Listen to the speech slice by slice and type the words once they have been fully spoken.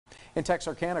In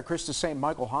Texarkana, CHRISTUS St.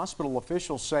 Michael Hospital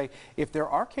officials say if there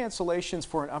are cancellations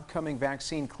for an upcoming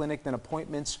vaccine clinic, then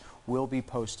appointments will be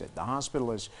posted. The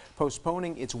hospital is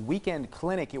postponing its weekend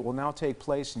clinic. It will now take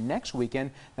place next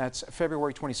weekend. That's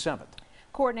February 27th.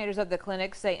 Coordinators of the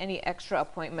clinic say any extra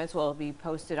appointments will be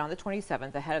posted on the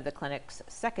 27th ahead of the clinic's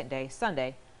second day,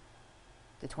 Sunday,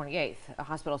 the 28th. A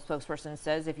hospital spokesperson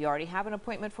says if you already have an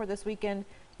appointment for this weekend,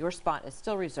 your spot is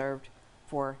still reserved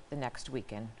for the next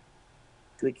weekend.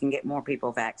 We can get more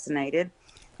people vaccinated,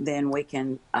 then we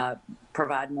can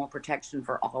provide more protection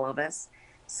for all of us.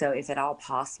 So if at all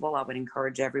possible, I would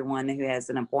encourage everyone who has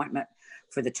an appointment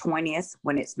for the 20th,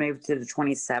 when it's moved to the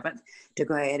 27th, to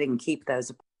go ahead and keep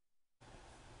those.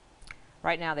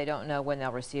 Right now, they don't know when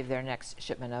they'll receive their next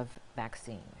shipment of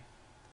vaccine.